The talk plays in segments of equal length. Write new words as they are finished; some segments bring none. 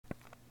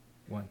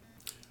One.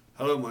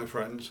 Hello my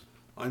friends,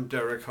 I'm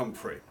Derek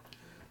Humphry.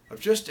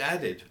 I've just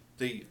added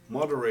the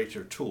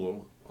moderator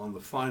tool on the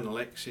Final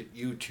Exit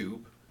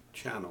YouTube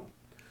channel.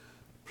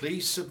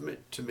 Please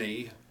submit to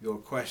me your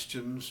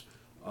questions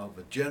of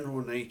a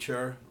general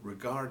nature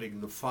regarding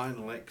the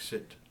Final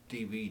Exit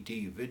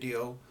DVD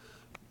video,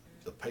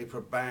 the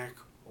paperback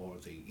or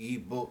the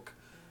ebook,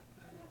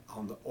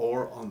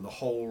 or on the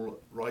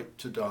whole Right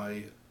to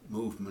Die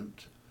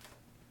movement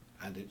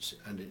and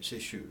its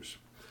issues.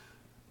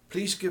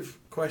 Please give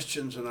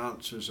questions and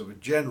answers of a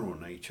general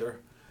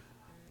nature.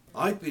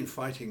 I've been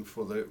fighting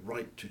for the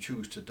right to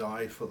choose to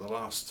die for the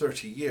last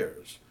 30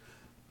 years.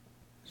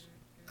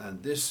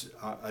 And this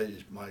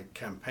my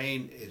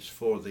campaign is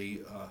for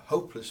the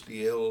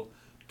hopelessly ill,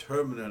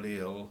 terminally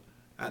ill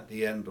at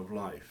the end of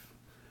life.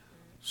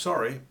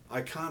 Sorry,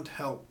 I can't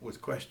help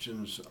with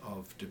questions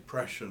of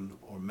depression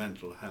or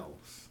mental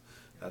health.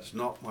 That's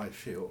not my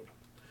field.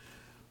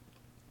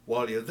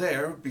 While you're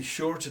there, be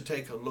sure to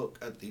take a look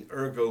at the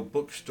Ergo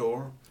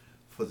bookstore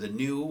for the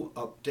new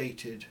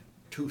updated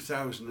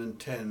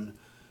 2010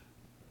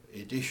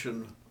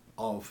 edition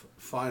of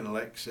Final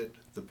Exit,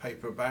 the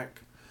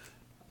paperback,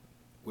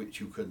 which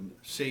you can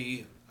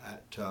see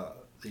at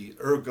the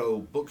Ergo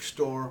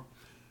bookstore.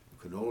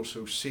 You can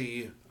also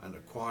see and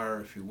acquire,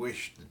 if you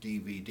wish, the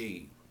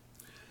DVD.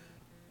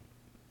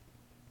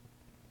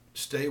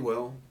 Stay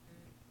well.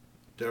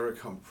 Derek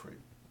Humphry.